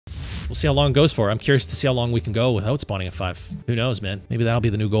We'll see how long it goes for. I'm curious to see how long we can go without spawning a 5. Who knows, man? Maybe that'll be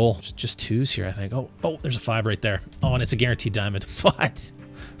the new goal. Just 2s here, I think. Oh, there's a 5 right there. Oh, and it's a guaranteed diamond. What?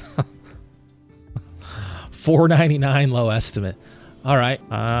 499 low estimate. All right.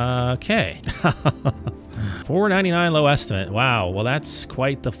 Okay. 499 low estimate. Wow. Well, that's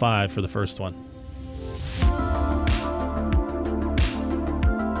quite the 5 for the first one.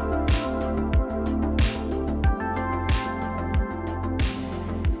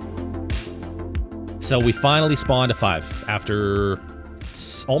 So we finally spawned a 5 after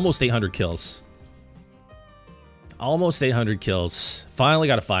almost 800 kills. Almost 800 kills. Finally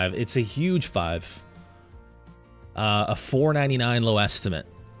got a 5. It's a huge 5. A 499 low estimate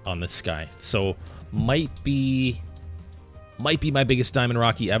on this guy. So might be my biggest Diamond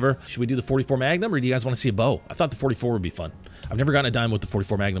Rocky ever. Should we do the 44 Magnum or do you guys want to see a bow? I thought the 44 would be fun. I've never gotten a diamond with the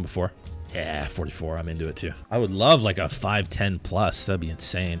 44 Magnum before. Yeah, 44. I'm into it too. I would love like a 510 plus. That'd be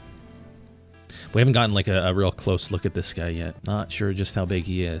insane. We haven't gotten like a real close look at this guy yet. Not sure just how big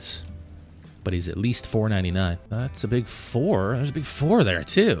he is. But he's at least 499. That's a big 4. There's a big 4 there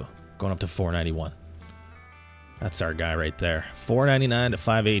too. Going up to 491. That's our guy right there. 499 to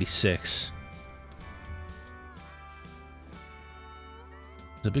 586.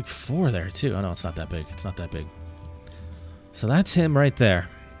 There's a big 4 there too. Oh no, it's not that big. It's not that big. So that's him right there.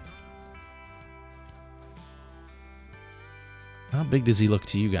 How big does he look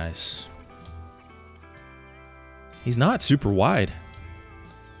to you guys? He's not super wide.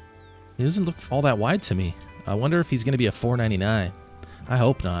 He doesn't look all that wide to me. I wonder if he's going to be a 499. I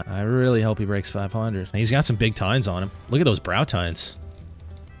hope not. I really hope he breaks 500. And he's got some big tines on him. Look at those brow tines.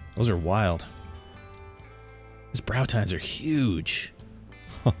 Those are wild. His brow tines are huge.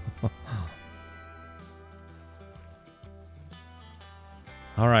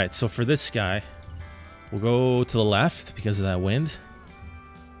 All right, so for this guy, we'll go to the left because of that wind.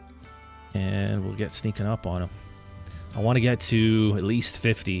 And we'll get sneaking up on him. I want to get to at least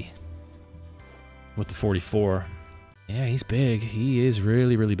 50 with the 44. Yeah, he's big. He is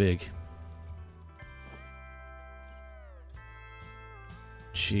really, really big.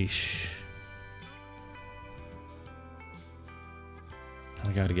 Sheesh.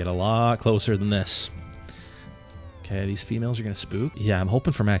 I got to get a lot closer than this. Okay, these females are going to spook. Yeah, I'm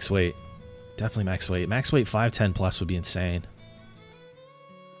hoping for max weight. Definitely max weight. Max weight 510 plus would be insane.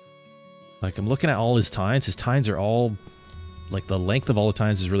 Like, I'm looking at all his tines. His tines are all... Like, the length of all the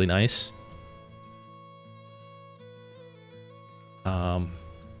tines is really nice.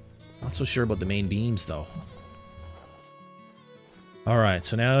 Not so sure about the main beams, though. Alright,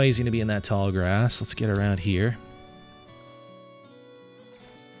 so now he's going to be in that tall grass. Let's get around here.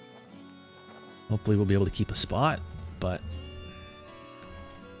 Hopefully we'll be able to keep a spot, but...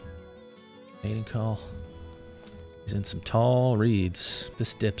 Mating call. He's in some tall reeds.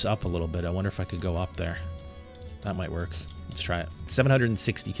 This dips up a little bit. I wonder if I could go up there. That might work. Let's try it.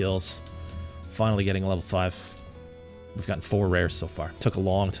 760 kills. Finally getting a level 5. We've gotten 4 rares so far. Took a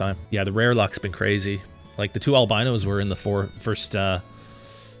long time. Yeah, the rare luck's been crazy. Like, the 2 albinos were in the first 300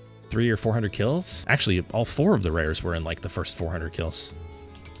 or 400 kills. Actually, all 4 of the rares were in, like, the first 400 kills.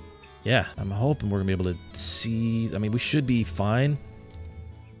 Yeah, I'm hoping we're going to be able to see... I mean, we should be fine.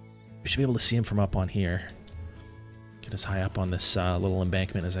 We should be able to see him from up on here. Get as high up on this little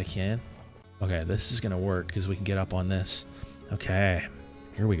embankment as I can. Okay, this is going to work because we can get up on this. Okay,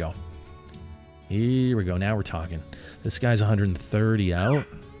 here we go. Here we go. Now we're talking. This guy's 130 out.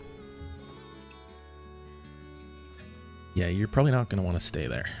 Yeah, you're probably not going to want to stay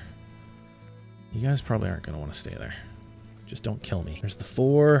there. You guys probably aren't going to want to stay there. Just don't kill me. There's the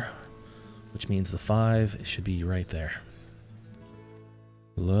 4, which means the 5. It should be right there.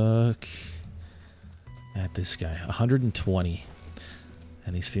 Look at this guy. 120.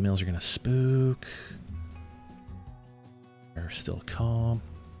 And these females are going to spook. They're still calm.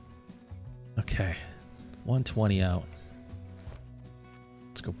 Okay. 120 out.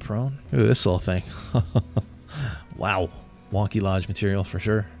 Let's go prone. Look at this little thing. Wow. Wonky Lodge material for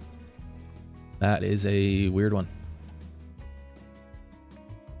sure. That is a weird one.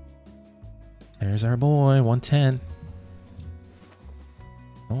 There's our boy. 110.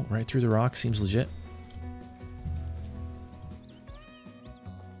 Oh, right through the rock. Seems legit.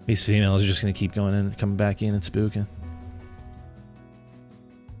 These females are just going to keep going in, coming back in and spooking.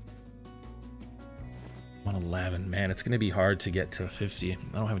 111. Man, it's going to be hard to get to 50. I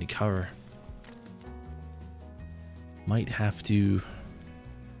don't have any cover. Might have to...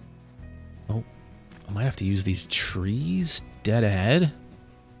 Oh, I might have to use these trees dead ahead.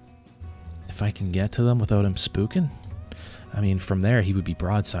 If I can get to them without him spooking. I mean, from there, he would be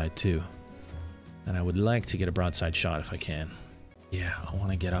broadside too. And I would like to get a broadside shot if I can. Yeah, I want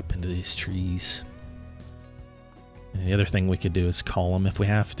to get up into these trees. And the other thing we could do is call him if we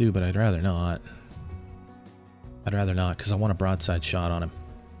have to, but I'd rather not. I'd rather not, because I want a broadside shot on him.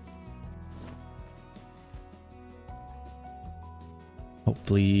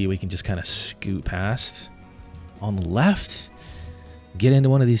 Hopefully we can just kind of scoot past. On the left, get into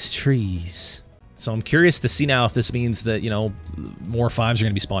one of these trees. So I'm curious to see now if this means that, you know, more 5s are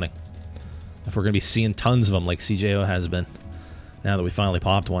going to be spawning. If we're going to be seeing tons of them like CJO has been, now that we finally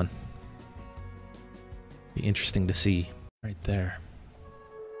popped one. Be interesting to see. Right there.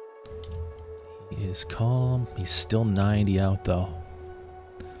 He is calm. He's still 90 out though.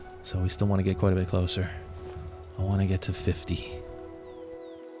 So we still want to get quite a bit closer. I want to get to 50.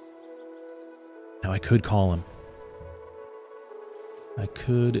 Now I could call him. I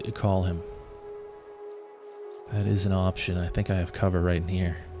could call him. That is an option. I think I have cover right in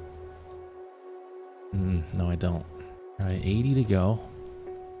here. No, I don't. Alright, 80 to go.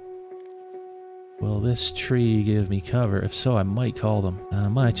 Will this tree give me cover? If so, I might call them. I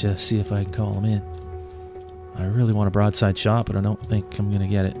might just see if I can call them in. I really want a broadside shot, but I don't think I'm going to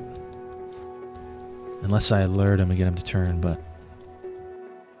get it. Unless I alert him and get him to turn, but...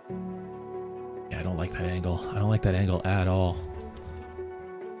 yeah, I don't like that angle. I don't like that angle at all.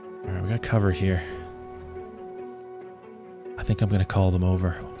 Alright, we got cover here. I think I'm going to call them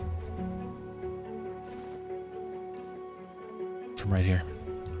over. From right here.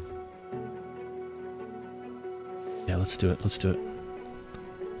 Yeah, let's do it. Let's do it.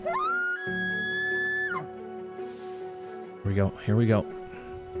 Here we go. Here we go.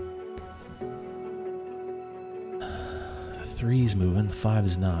 The 3's moving. The 5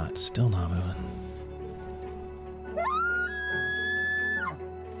 is not. Still not moving.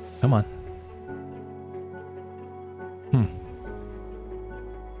 Come on.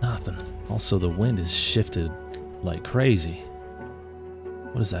 Nothing. Also, the wind is shifted like crazy.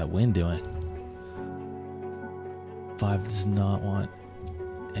 What is that wind doing? 5 does not want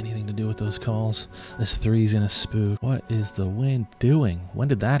anything to do with those calls. This 3's gonna spook. What is the wind doing? When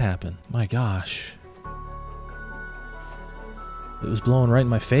did that happen? My gosh. It was blowing right in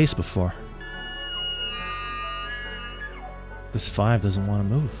my face before. This 5 doesn't want to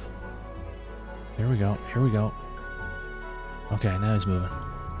move. Here we go. Here we go. Okay, now he's moving.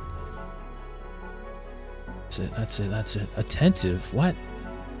 That's it. That's it. That's it. Attentive. What?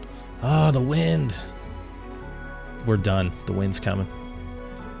 Oh, the wind. We're done. The wind's coming.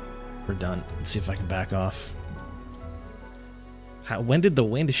 We're done. Let's see if I can back off. When did the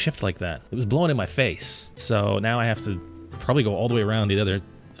wind shift like that? It was blowing in my face. So now I have to probably go all the way around the other...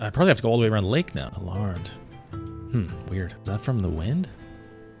 I probably have to go all the way around the lake now. Alarmed. Weird. Is that from the wind?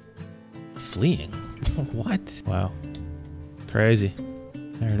 Fleeing? What? Wow. Crazy.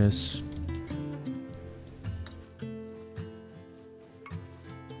 There it is.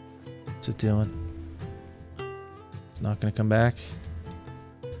 What's it doing? It's not gonna come back.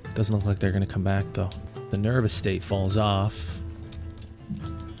 Doesn't look like they're gonna come back though. The nervous state falls off.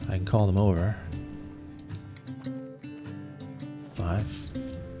 I can call them over. 5.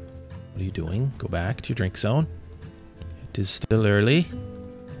 What are you doing? Go back to your drink zone. It is still early.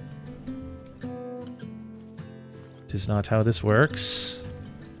 It is not how this works.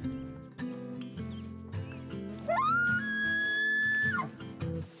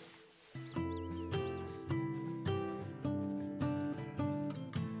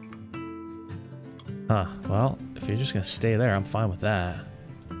 Huh, well, if you're just gonna stay there, I'm fine with that.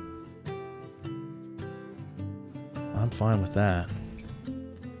 I'm fine with that.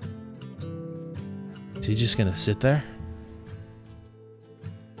 Is he just gonna sit there?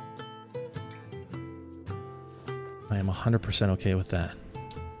 I am 100% okay with that.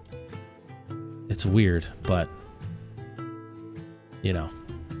 It's weird, but, you know,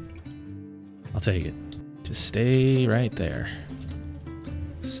 I'll take it. Just stay right there.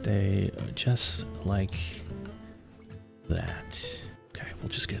 Stay just like that. Okay, we'll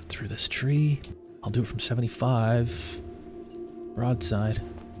just get through this tree. I'll do it from 75. Broadside.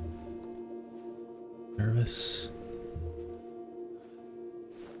 Nervous.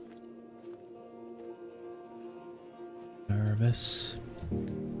 Nervous.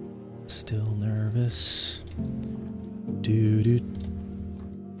 Still nervous. Do-do.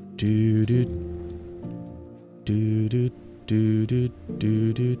 Do-do. Do-do. No,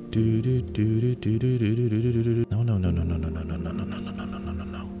 no, no, no, no, no, no, no, no, no, no, no, no, no, no,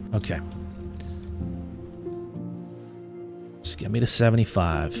 no. Okay. Just get me to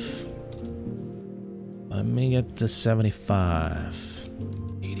 75. Let me get to 75.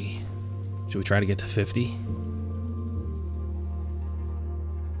 80. Should we try to get to 50?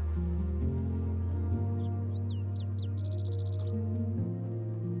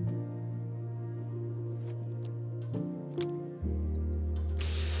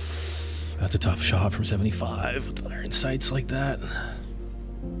 That's a tough shot from 75 with iron sights like that.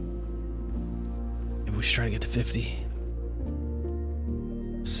 Maybe we should try to get to 50.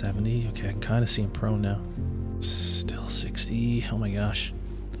 70. Okay, I can kind of see him prone now. Still 60. Oh my gosh.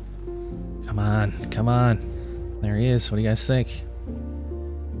 Come on. Come on. There he is. What do you guys think?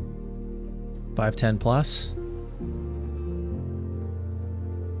 510 plus?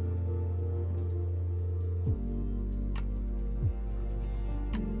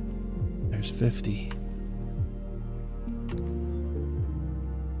 There's 50. I'm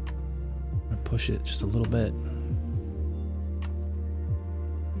gonna push it just a little bit.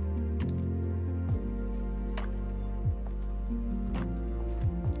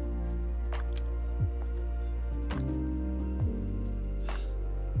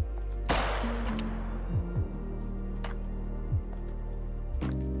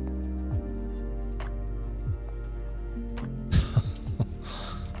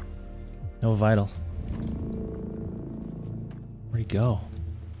 No vital. Where'd he go?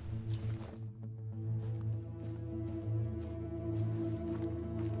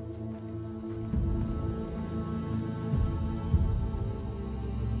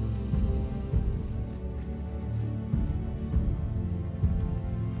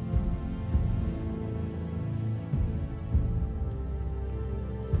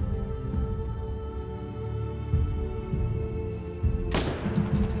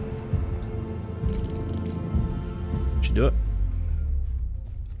 Do it.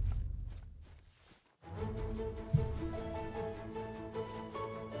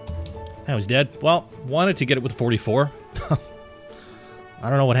 I was dead. Well, wanted to get it with 44. I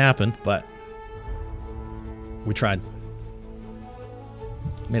don't know what happened, but we tried.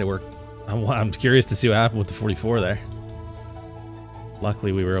 Made it work. I'm curious to see what happened with the 44 there.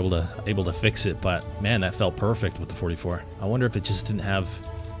 Luckily, we were able to fix it, but man, that felt perfect with the 44. I wonder if it just didn't have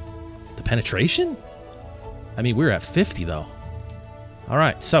the penetration. I mean, we were at 50, though. All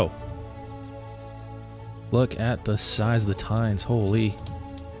right, so. Look at the size of the tines. Holy.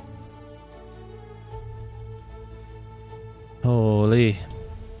 Holy.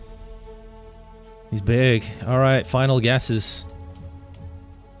 He's big. All right, final guesses.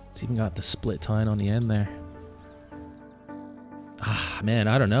 It's even got the split tine on the end there. Ah, man,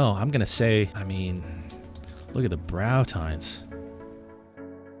 I don't know. I'm going to say, I mean, look at the brow tines.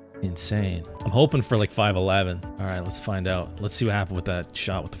 Insane. I'm hoping for like 511. All right, let's find out. Let's see what happened with that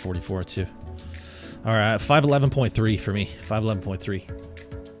shot with the 44 too. All right, 511.3 for me. 511.3.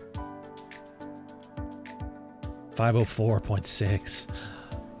 504.6.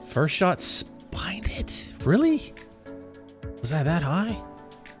 First shot spined it? Really? Was I that high?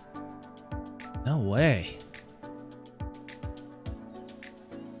 No way.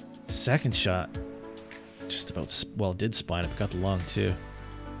 Second shot. Just about, well, it did spine it, but got the lung too.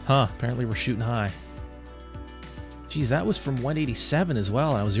 Huh, apparently we're shooting high. Geez, that was from 187 as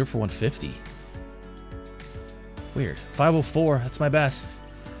well, and I was 0 for 150. Weird. 504, that's my best.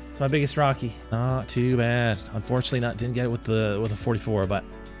 It's my biggest Rocky. Not too bad. Unfortunately, didn't get it with the 44, but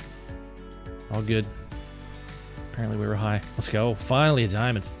all good. Apparently we were high. Let's go. Finally a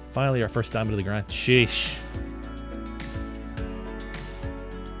diamond. Finally our first diamond of the grind. Sheesh.